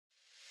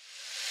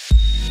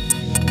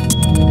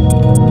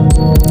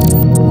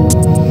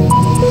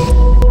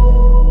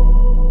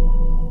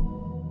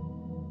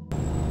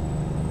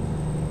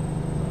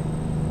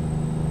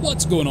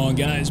going on,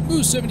 guys?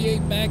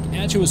 Moose78 back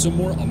at you with some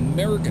more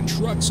American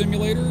Truck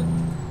Simulator.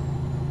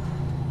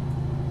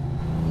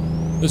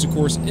 This, of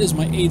course, is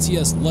my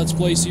ATS Let's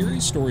Play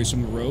series, Stories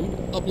from the Road.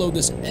 Upload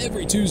this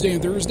every Tuesday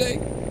and Thursday.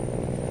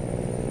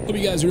 Hope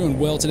you guys are doing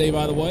well today,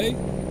 by the way.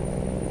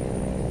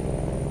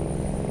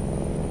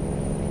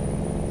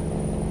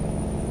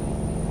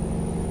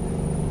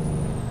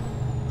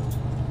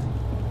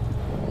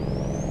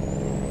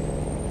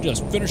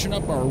 Just finishing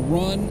up our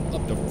run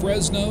up to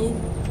Fresno.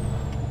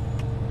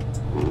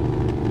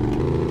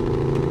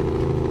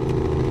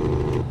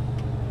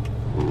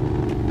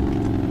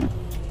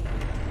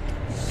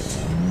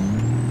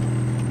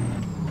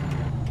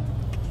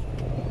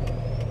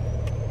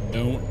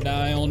 Don't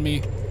die on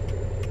me.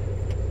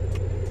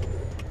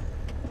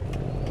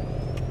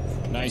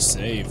 Nice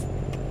save.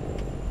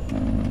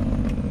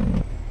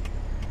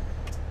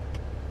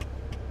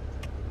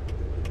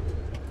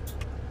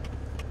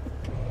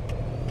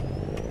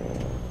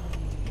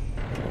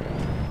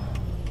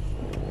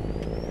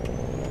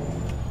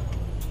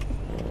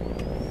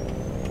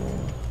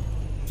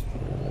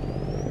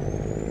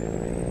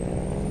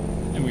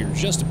 And we are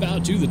just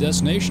about to the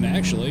destination,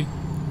 actually.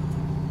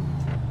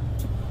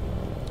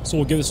 So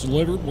we'll get this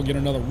delivered. We'll get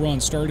another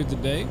run started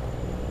today.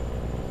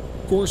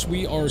 Of course,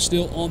 we are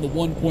still on the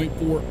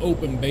 1.4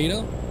 open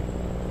beta,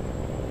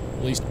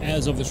 at least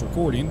as of this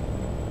recording.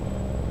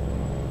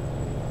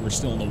 We're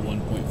still in the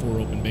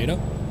 1.4 open beta.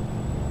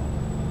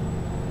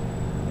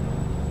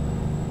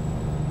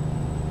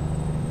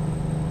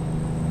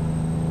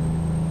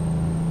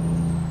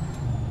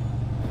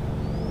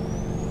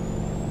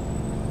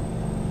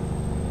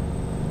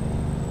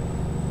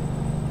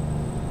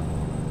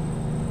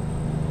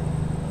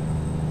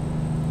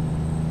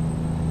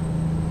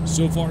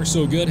 So far,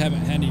 so good.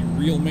 Haven't had any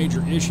real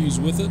major issues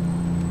with it.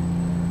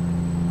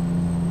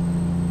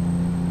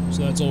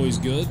 So that's always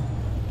good.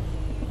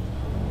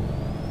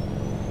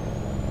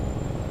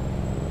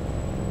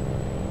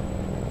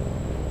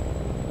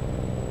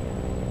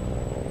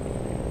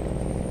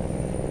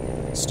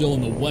 Still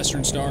in the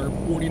Western Star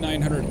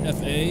 4900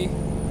 FA.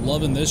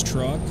 Loving this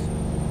truck.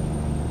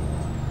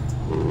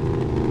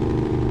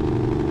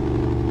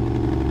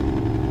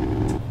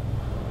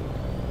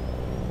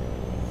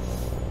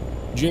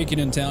 Jaking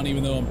in town,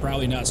 even though I'm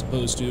probably not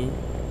supposed to.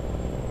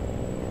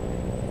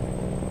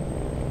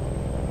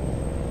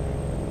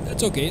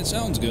 That's okay, it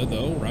sounds good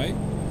though, right?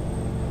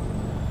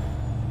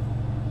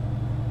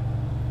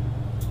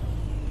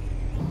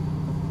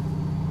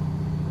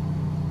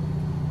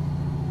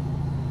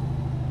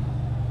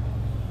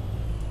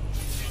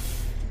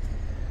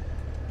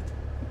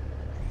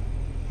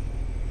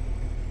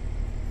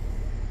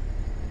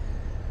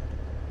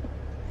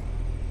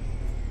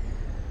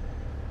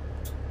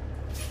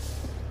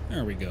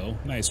 There we go.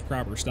 Nice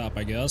proper stop,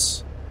 I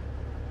guess.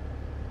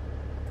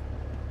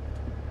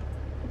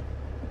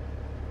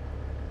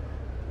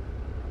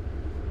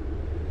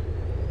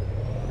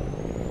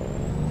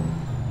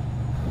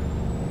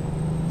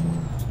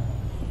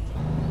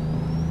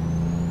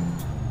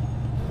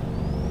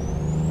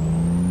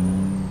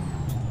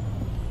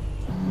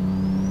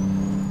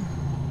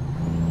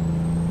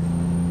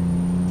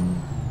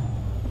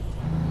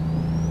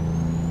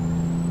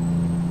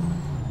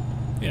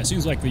 Yeah,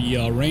 seems like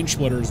the range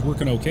splitter is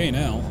working okay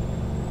now.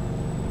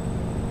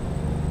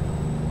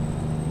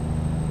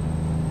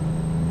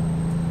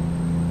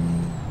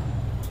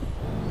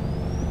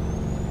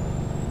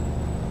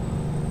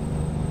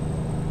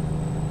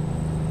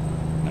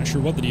 Not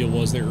sure what the deal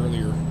was there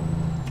earlier.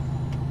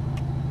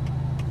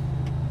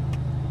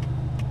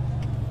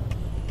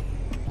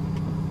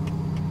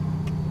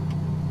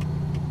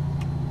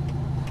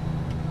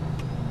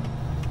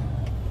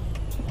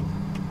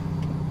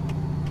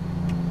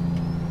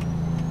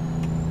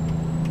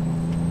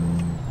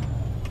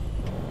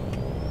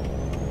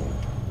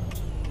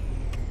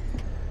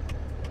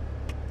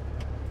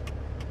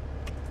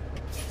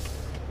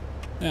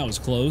 That was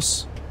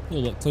close. A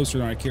little bit closer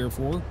than I care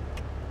for.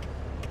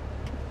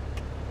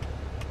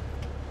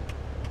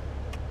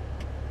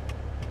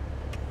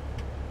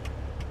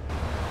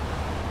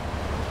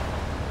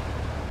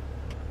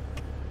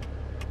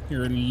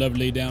 Here in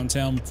lovely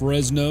downtown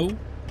Fresno.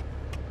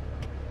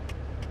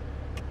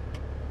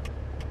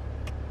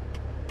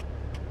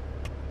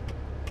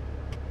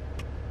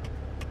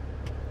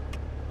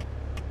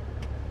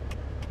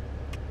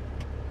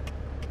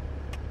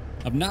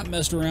 I've not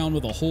messed around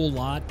with a whole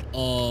lot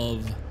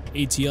of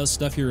ATS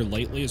stuff here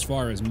lately as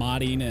far as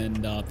modding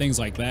and things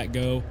like that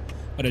go,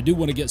 but I do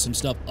want to get some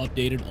stuff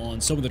updated on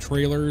some of the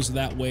trailers.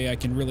 That way I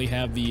can really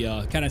have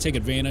the kind of take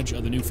advantage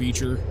of the new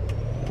feature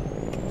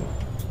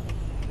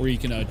where you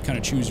can kind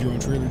of choose your own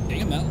trailer.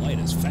 Damn, that light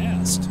is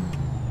fast.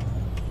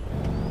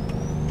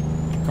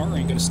 The car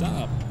ain't gonna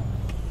stop.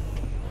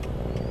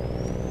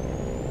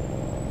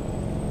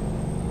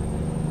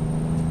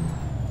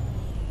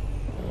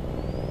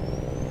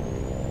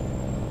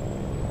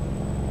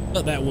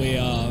 But that way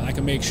I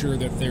can make sure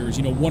that there's,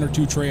 you know, one or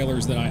two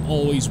trailers that I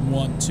always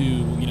want to,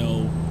 you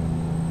know,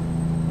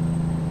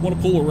 want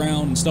to pull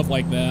around and stuff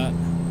like that.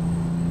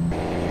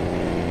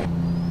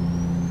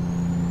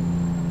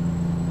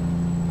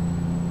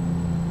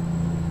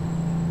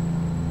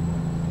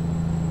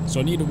 So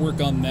I need to work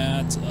on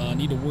that. I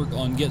need to work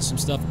on getting some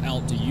stuff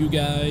out to you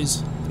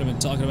guys. I've been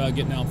talking about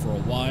getting out for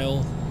a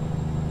while.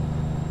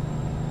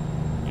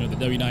 You know, the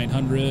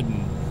W900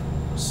 and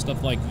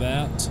stuff like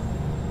that.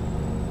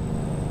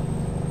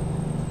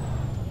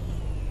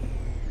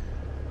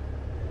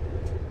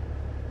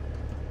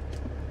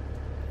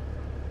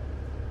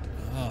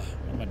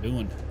 What am I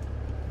doing?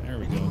 There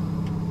we go.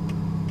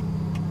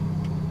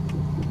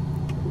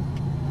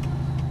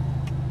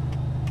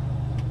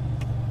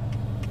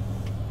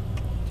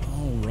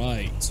 All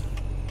right.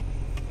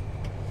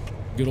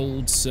 Good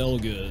old sell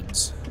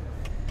goods.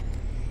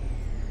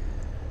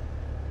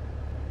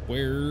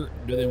 Where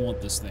do they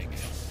want this thing at?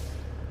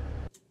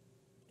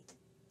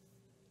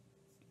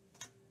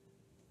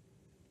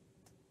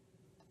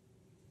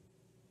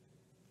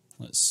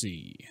 Let's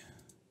see.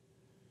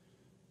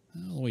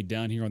 All the way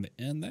down here on the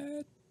end.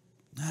 That,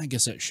 I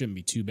guess that shouldn't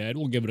be too bad.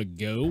 We'll give it a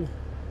go.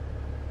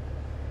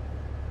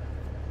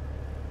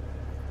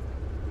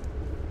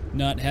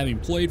 Not having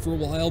played for a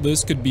while,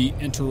 this could be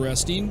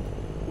interesting.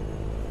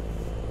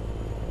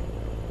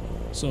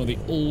 Some of the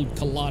old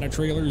Collada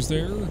trailers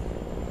there.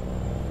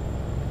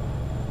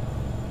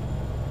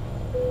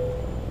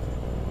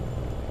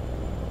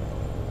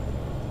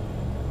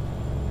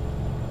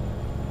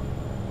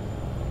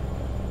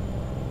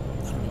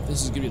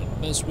 This is gonna be the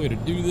best way to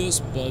do this,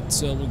 but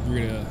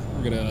we're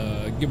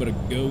gonna give it a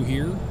go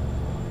here.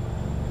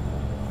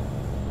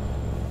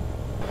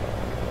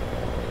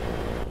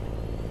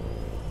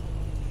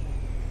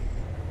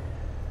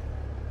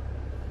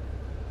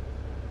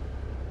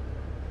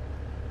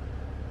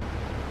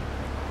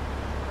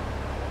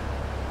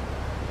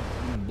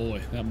 Oh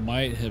boy, that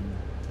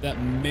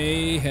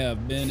may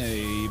have been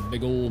a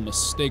big old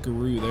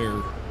mistake-a-roo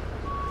there.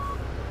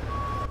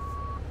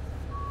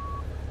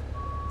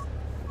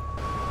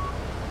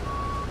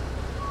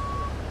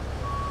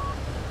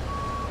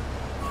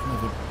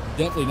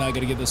 Definitely not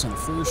going to get this on the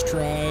first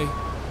try,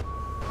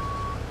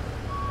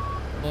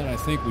 but I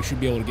think we should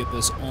be able to get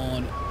this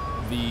on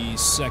the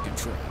second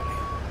try.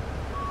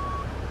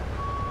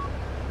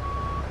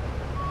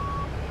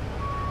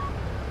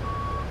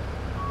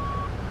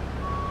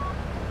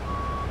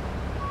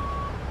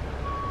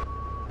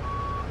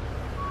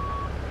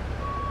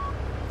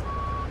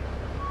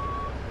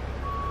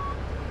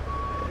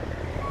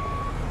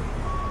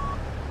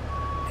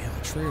 Man,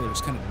 the trailer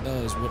just kind of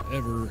does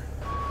whatever it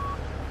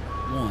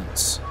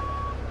wants.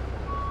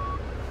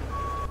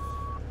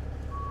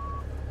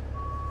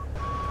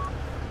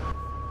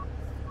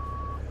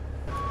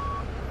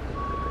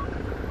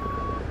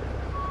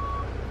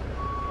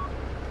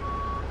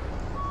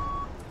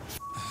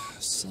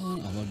 Son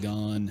of a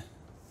gun.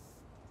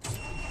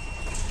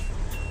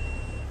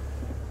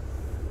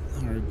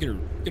 Alright, get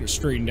her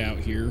straightened out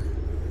here.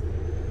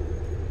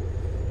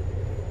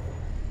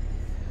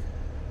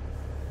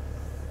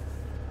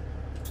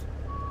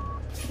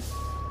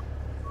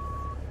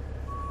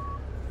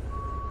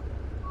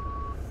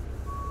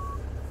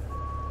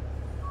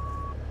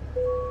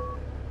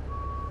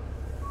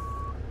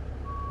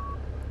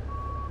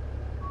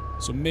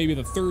 So maybe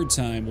the third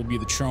time will be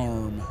the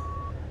charm.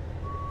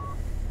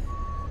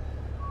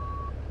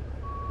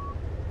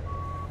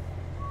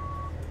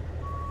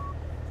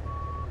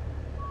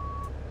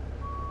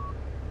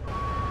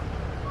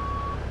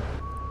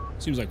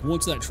 Seems like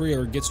once that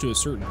trailer gets to a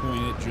certain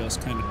point, it just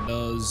kind of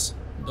does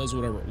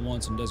whatever it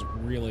wants and doesn't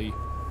really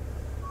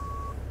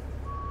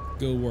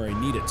go where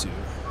I need it to.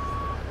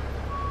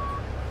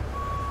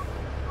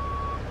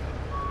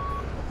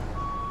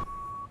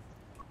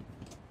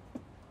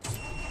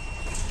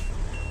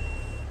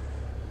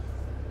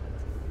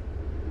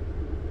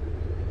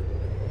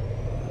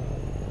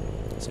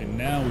 So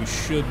now we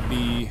should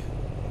be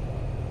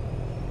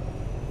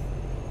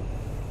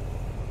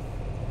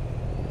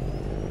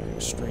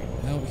straight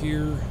out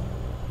here.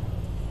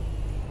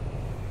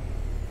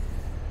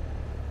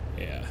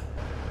 Yeah.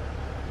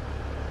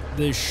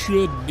 This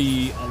should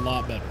be a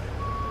lot better.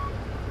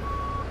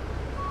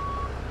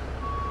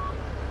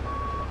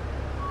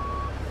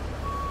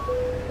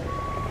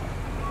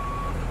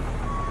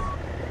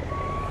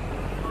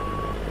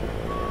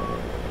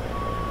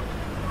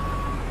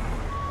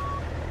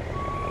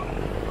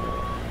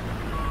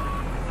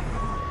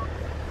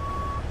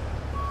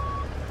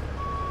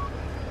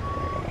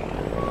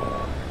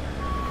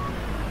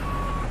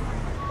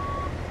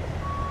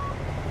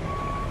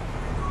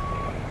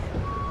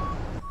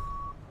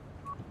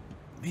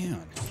 Man,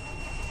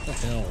 what the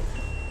hell?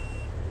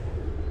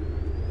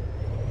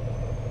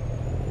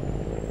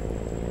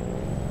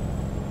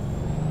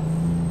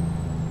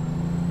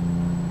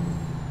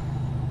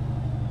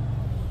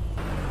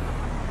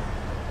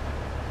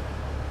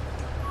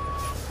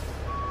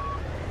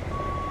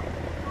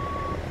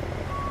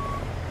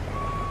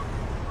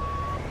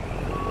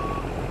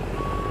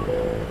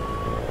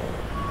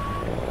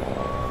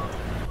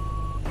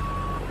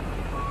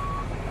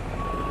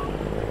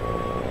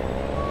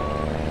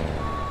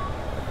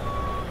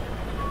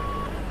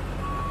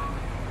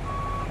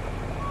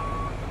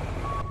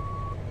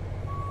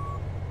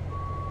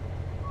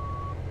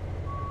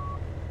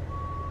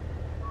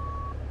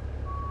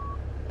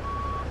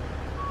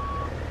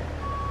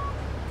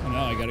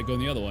 got it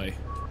going the other way.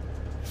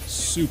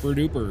 Super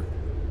duper.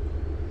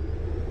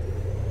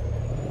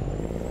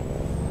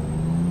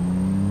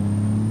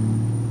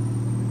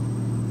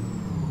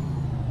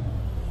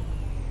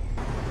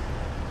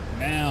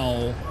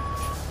 Now,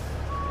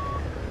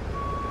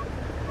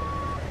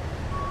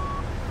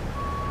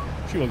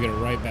 she will get it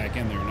right back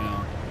in there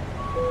now.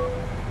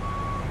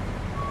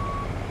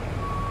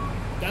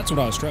 That's what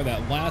I was trying,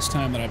 that last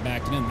time that I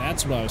backed it in,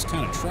 that's what I was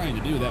kind of trying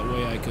to do. That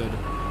way I could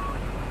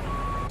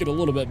get a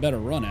little bit better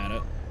run at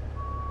it.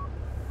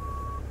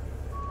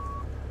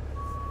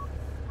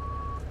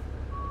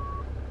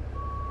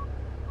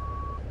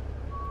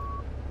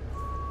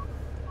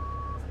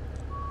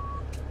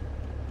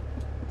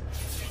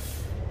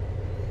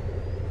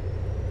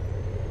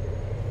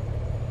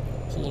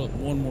 Pull it up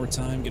one more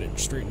time, get it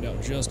straightened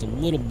out just a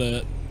little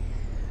bit.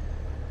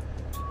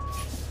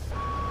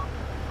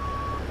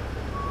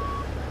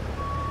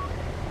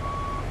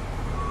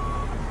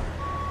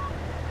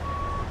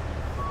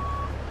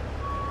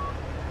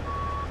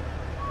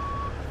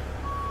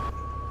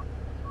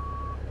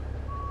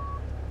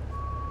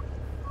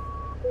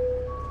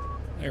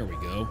 There we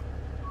go.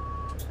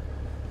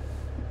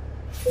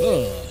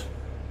 Ugh.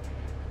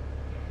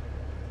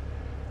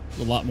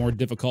 A lot more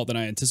difficult than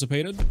I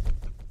anticipated.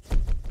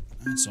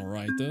 That's all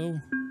right,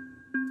 though.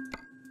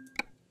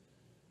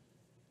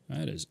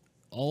 That is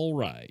all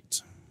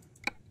right.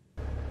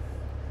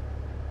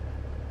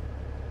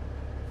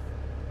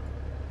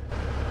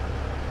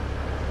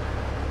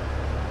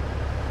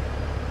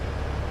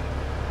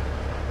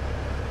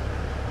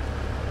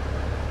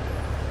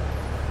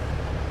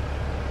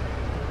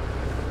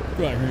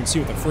 Go out here and see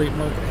what the freight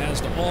market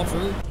has to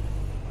offer.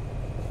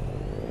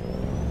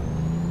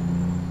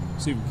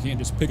 See if we can't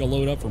just pick a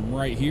load up from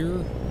right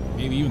here.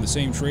 Maybe even the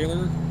same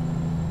trailer.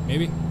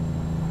 Maybe.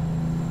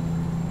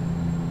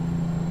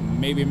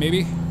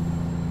 Maybe.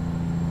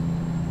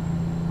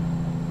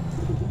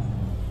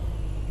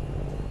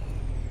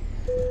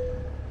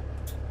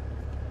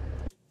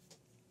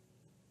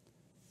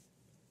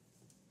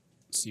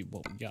 Let's see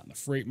what we got in the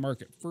freight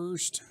market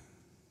first.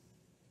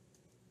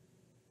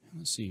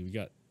 Let's see, we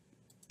got...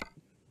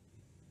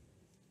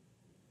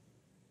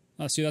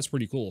 see, that's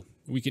pretty cool.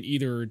 We can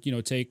either, you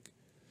know, take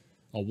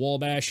a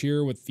Wabash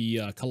here with the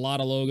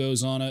Collada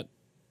logos on it,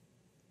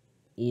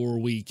 or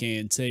we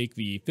can take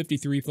the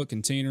 53-foot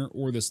container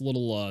or this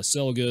little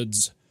Sell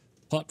Goods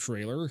pup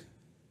trailer.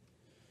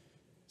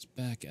 Let's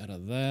back out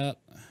of that.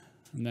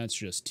 And that's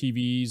just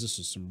TVs. This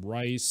is some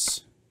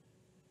rice.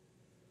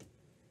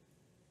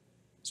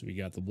 So we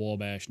got the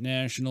Wabash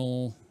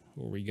National,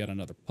 or we got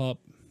another pup.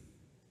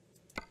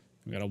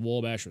 We got a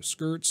Wabash with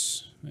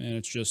skirts, and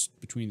it's just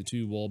between the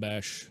two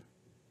Wabash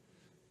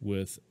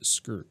with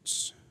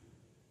skirts.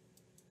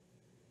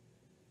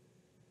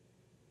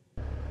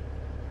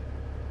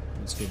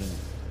 Let's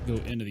go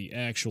into the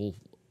actual,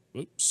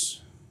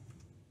 oops.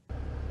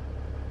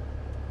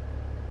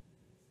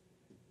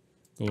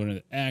 Go into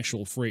the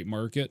actual freight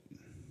market.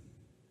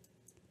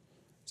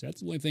 Is that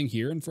the only thing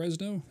here in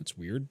Fresno? That's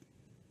weird.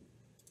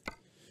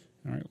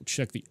 All right, we'll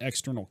check the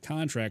external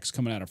contracts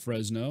coming out of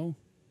Fresno.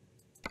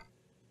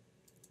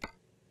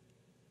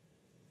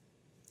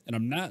 And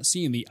I'm not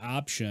seeing the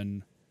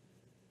option,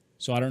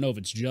 so I don't know if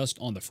it's just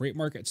on the freight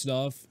market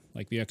stuff,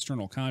 like the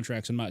external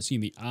contracts. I'm not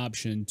seeing the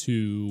option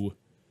to,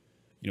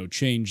 you know,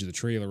 change the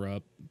trailer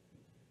up.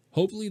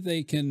 Hopefully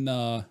they can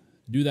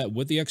do that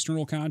with the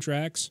external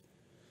contracts,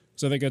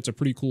 because I think that's a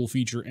pretty cool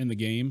feature in the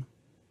game.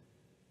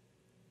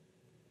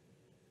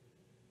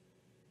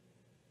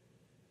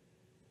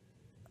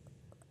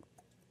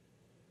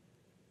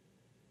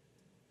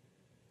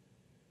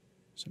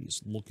 So I'm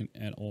just looking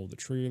at all the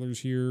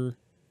trailers here.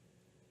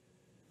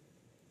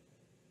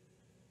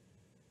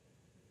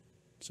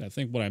 So I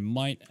think what I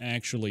might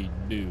actually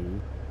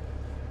do,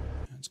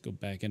 let's go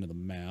back into the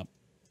map.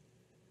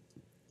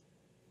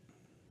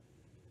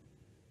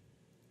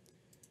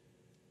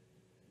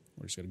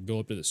 We're just going to go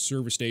up to the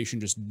service station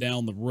just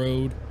down the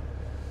road,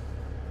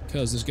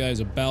 because this guy's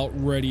about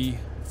ready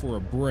for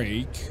a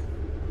break.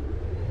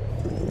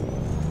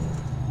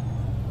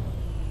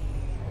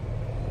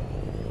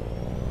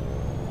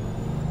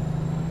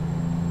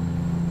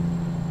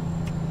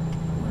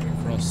 Right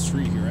across the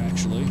street here,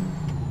 actually.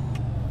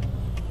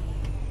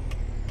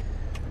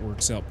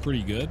 Works out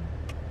pretty good.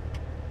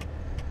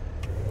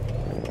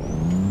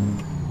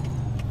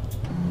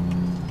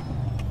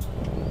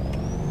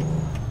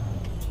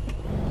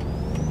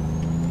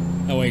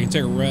 That way you can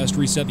take a rest,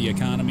 reset the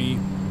economy,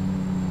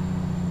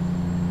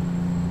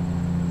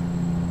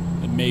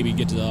 and maybe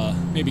get to a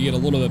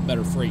little bit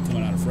better freight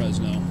coming out of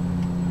Fresno.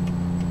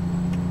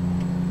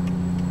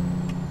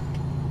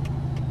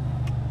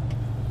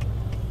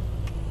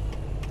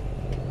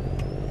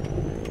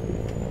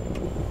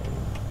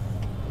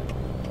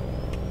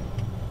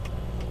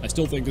 I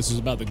still think this is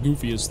about the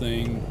goofiest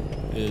thing,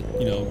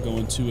 you know,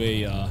 going to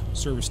a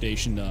service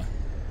station to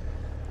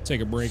take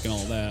a break and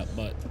all that,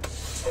 but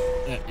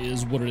that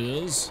is what it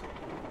is.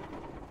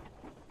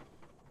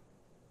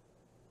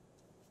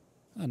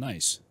 Ah,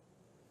 nice.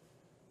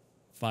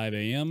 5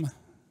 a.m.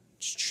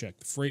 Let's check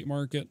the freight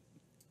market.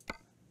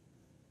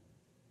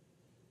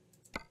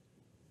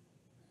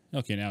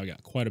 Okay, now we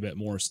got quite a bit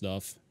more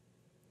stuff.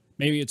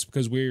 Maybe it's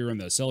because we were in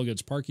the sell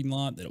goods parking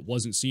lot that it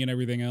wasn't seeing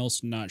everything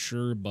else. Not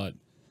sure, but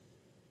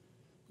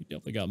we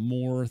definitely got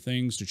more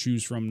things to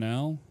choose from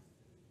now.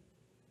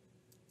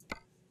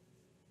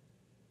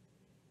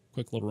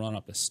 Quick little run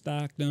up to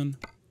Stockton.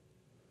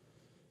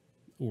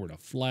 Over to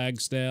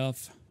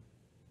Flagstaff.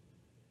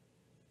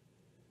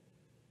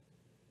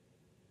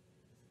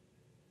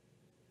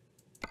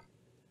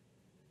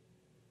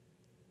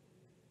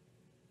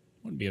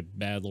 Wouldn't be a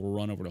bad little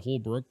run over to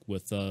Holbrook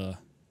with the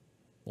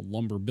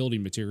lumber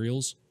building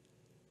materials.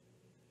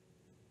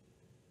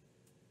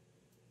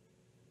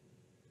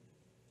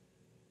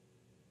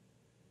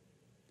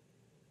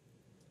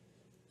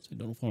 So I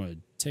don't know if I want to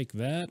take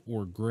that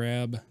or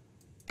grab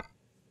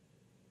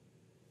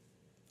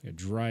a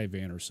dry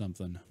van or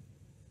something.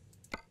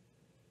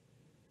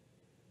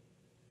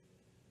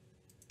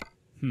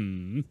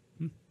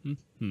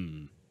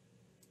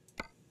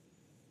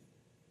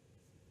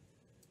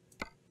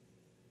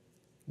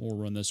 We'll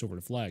run this over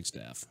to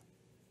Flagstaff.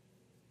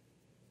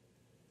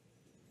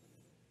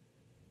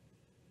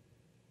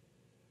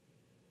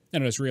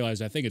 And I just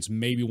realized I think it's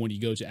maybe when you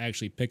go to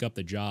actually pick up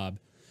the job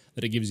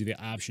that it gives you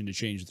the option to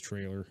change the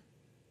trailer.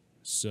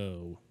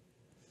 So,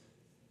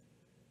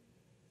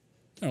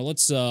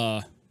 let's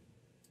go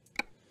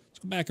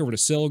back over to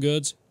sell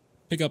goods,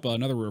 pick up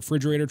another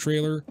refrigerator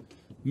trailer,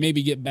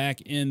 maybe get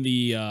back in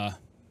the, or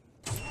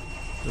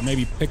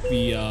maybe pick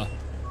the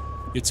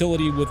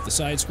utility with the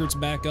side skirts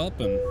back up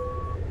and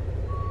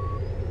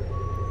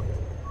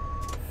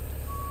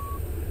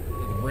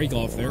get the brake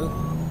off there.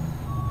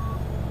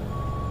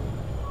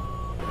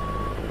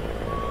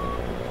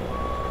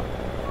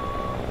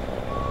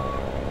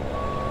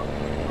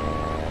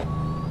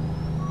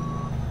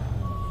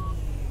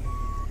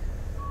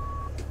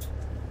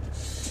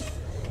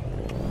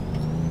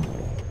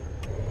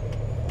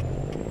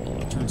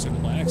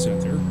 Signal by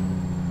accident there.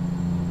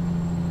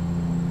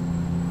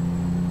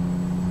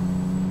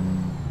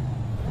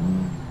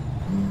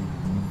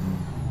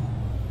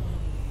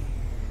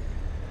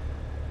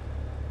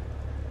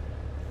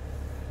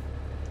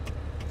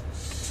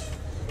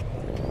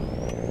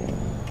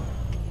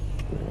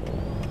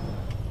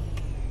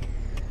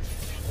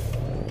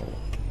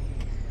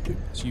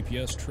 It's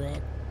UPS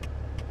truck.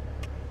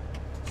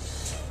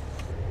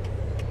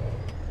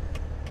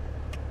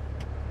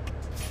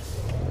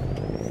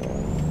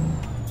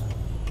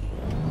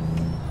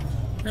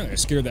 Apparently I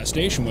scared that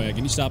station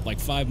wagon. He stopped like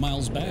 5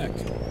 miles back.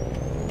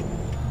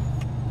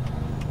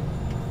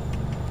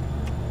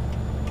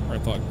 Or I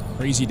thought,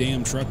 crazy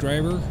damn truck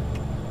driver.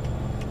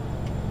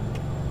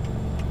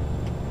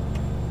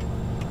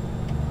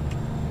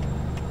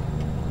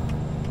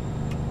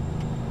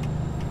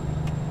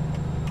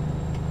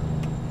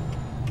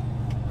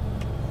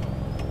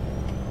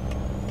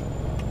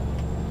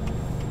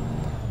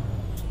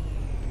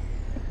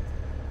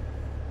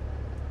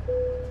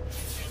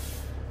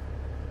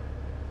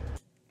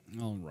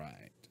 All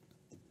right.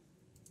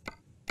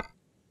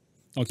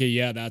 Okay,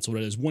 yeah, that's what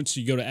it is. Once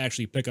you go to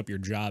actually pick up your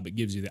job, it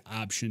gives you the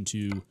option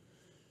to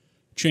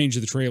change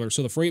the trailer.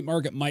 So the freight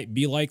market might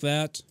be like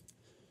that.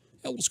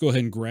 Yeah, let's go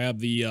ahead and grab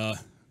the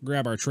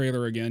grab our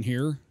trailer again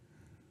here.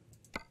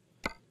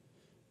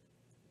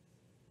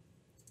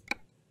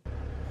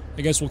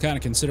 I guess we'll kind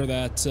of consider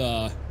that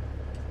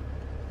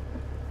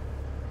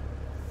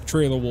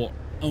trailer we'll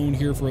own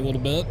here for a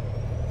little bit.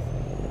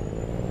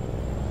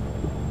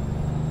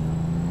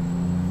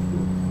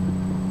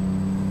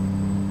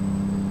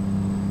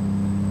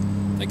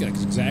 I think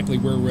that's exactly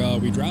where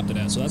we dropped it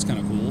at, so that's kind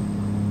of cool.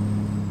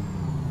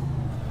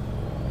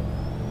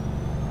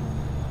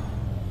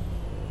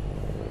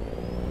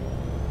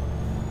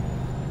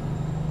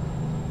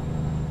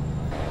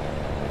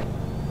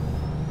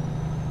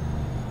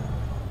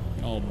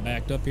 All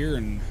backed up here,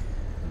 and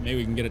maybe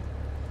we can get it.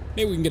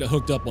 Maybe we can get it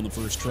hooked up on the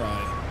first try.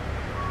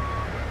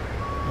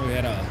 We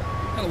had a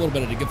little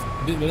bit of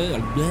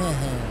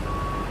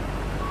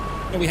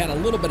we had a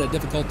little bit of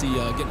difficulty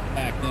getting it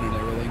backed in and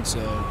everything,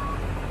 so.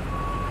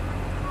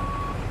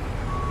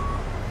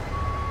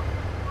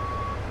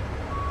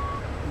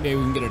 Maybe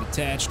we can get it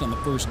attached on the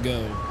first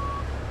go.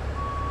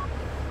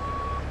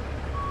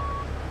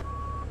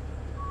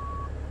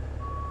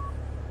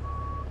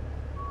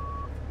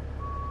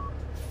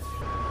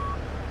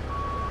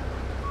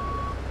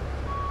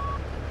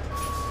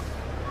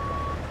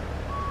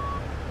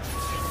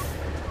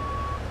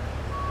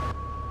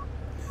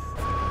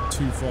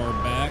 Too far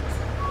back.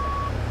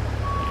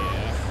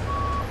 Yeah.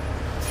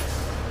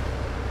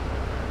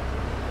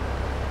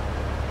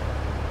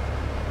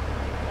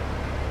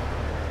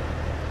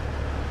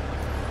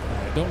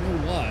 I don't know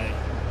why,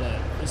 but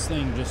this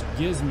thing just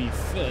gives me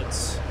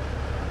fits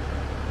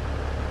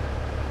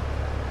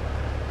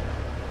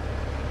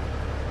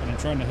when I'm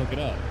trying to hook it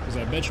up, because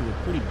I bet you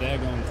we're pretty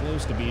daggone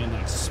close to being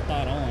like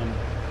spot on.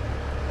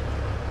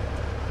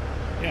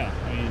 Yeah,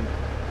 I mean,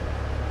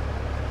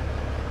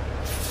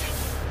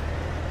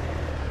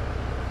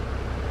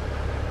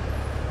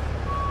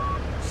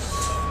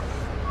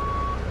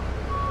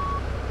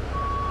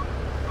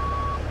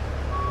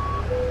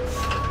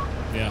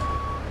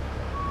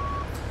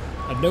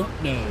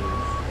 don't know.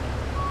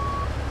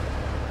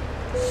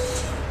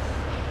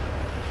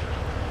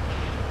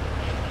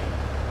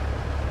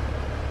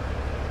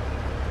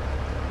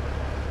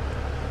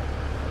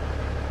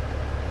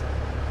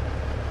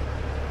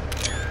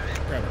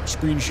 Grab our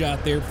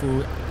screenshot there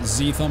for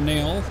Z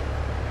thumbnail.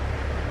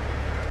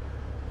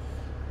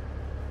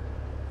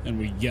 And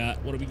we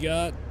got, what do we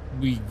got?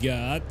 We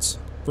got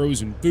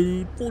frozen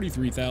food,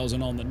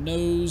 43,000 on the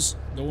nose,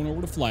 going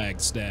over to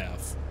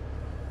Flagstaff.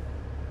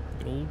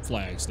 Good old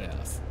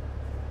Flagstaff.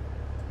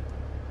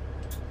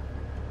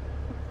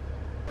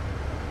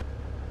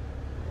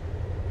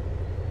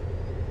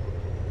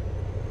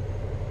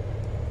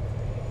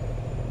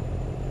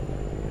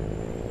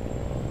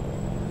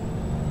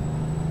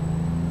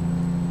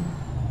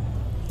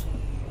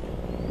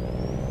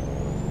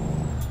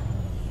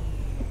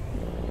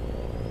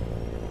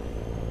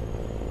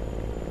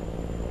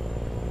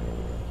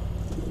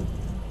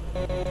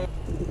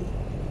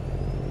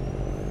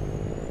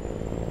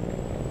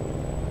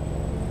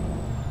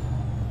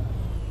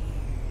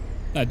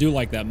 I do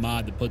like that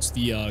mod that puts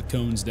the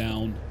cones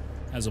down,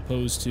 as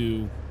opposed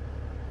to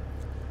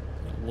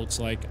it looks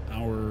like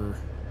our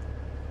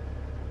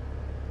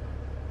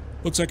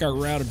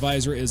route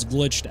advisor is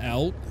glitched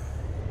out.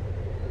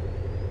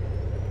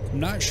 I'm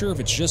not sure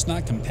if it's just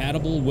not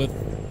compatible with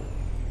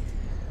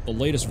the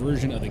latest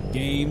version of the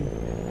game.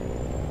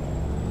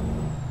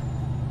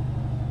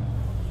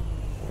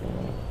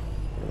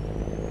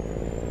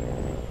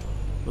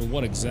 Or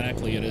what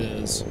exactly it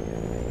is.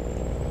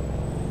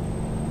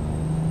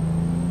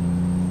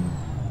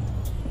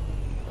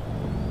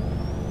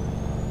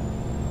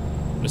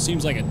 But it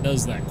seems like it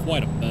does that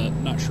quite a bit.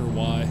 Not sure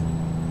why.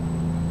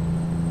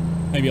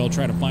 Maybe I'll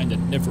try to find a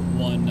different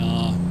one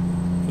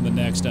for the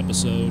next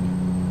episode.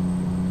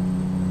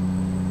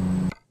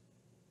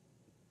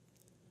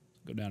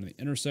 Go down to the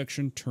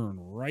intersection, turn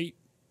right.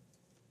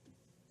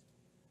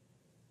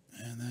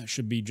 And that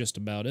should be just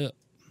about it.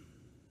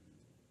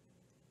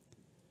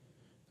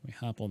 We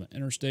hop on the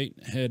interstate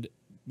and head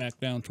back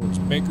down towards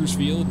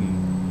Bakersfield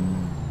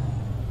and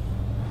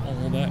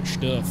all that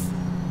stuff.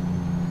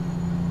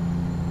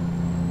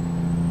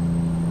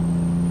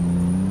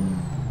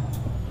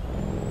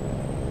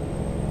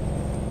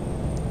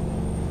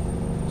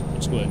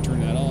 Let's go ahead and turn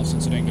that off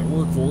since it ain't gonna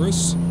work for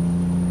us.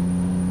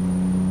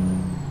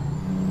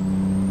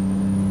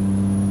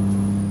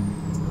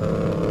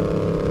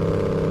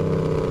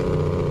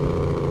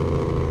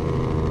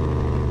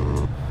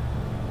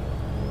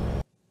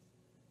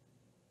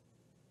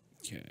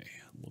 Okay,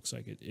 looks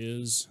like it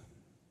is.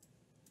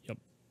 Yep.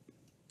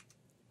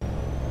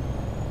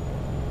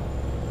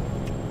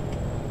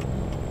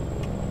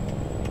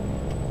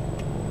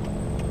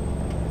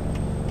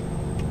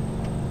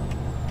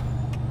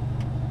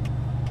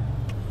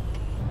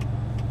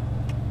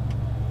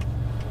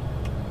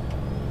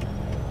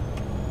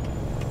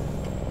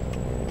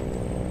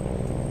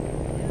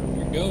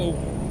 Here we go.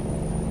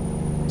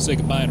 Say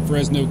goodbye to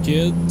Fresno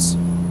kids.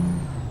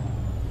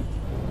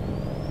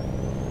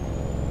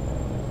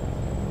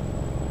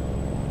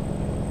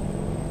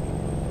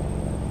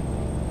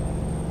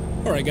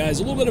 Alright guys,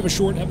 a little bit of a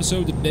short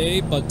episode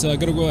today, but gonna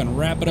go ahead and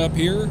wrap it up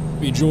here.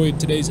 If you enjoyed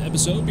today's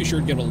episode, be sure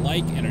to give it a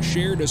like and a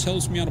share. This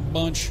helps me out a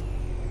bunch.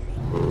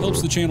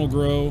 Helps the channel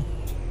grow.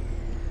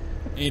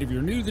 And if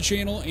you're new to the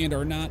channel and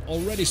are not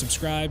already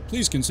subscribed,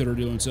 please consider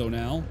doing so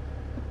now.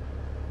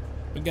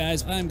 But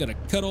guys, I'm gonna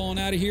cut on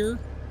out of here.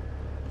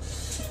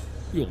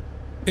 We'll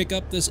pick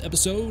up this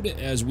episode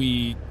as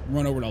we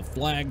run over to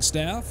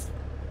Flagstaff.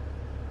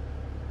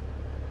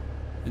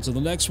 Until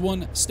the next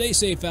one, stay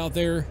safe out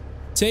there.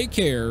 Take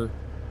care,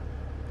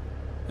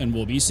 and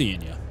we'll be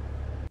seeing you.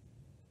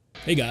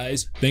 Hey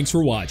guys, thanks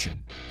for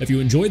watching. If you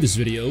enjoyed this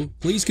video,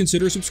 please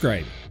consider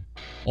subscribing.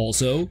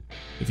 Also,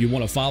 if you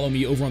want to follow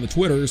me over on the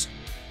Twitters,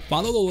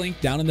 follow the link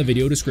down in the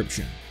video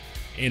description.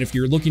 And if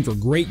you're looking for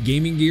great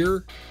gaming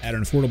gear at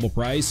an affordable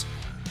price,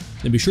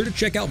 then be sure to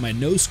check out my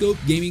No Scope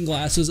Gaming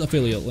Glasses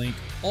affiliate link,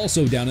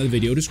 also down in the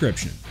video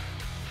description.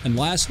 And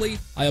lastly,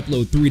 I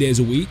upload 3 days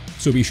a week,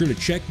 so be sure to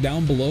check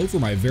down below for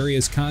my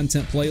various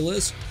content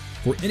playlists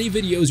for any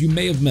videos you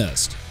may have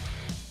missed.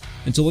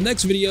 Until the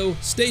next video,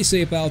 stay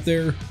safe out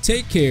there,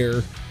 take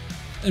care,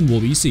 and we'll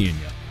be seeing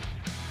you.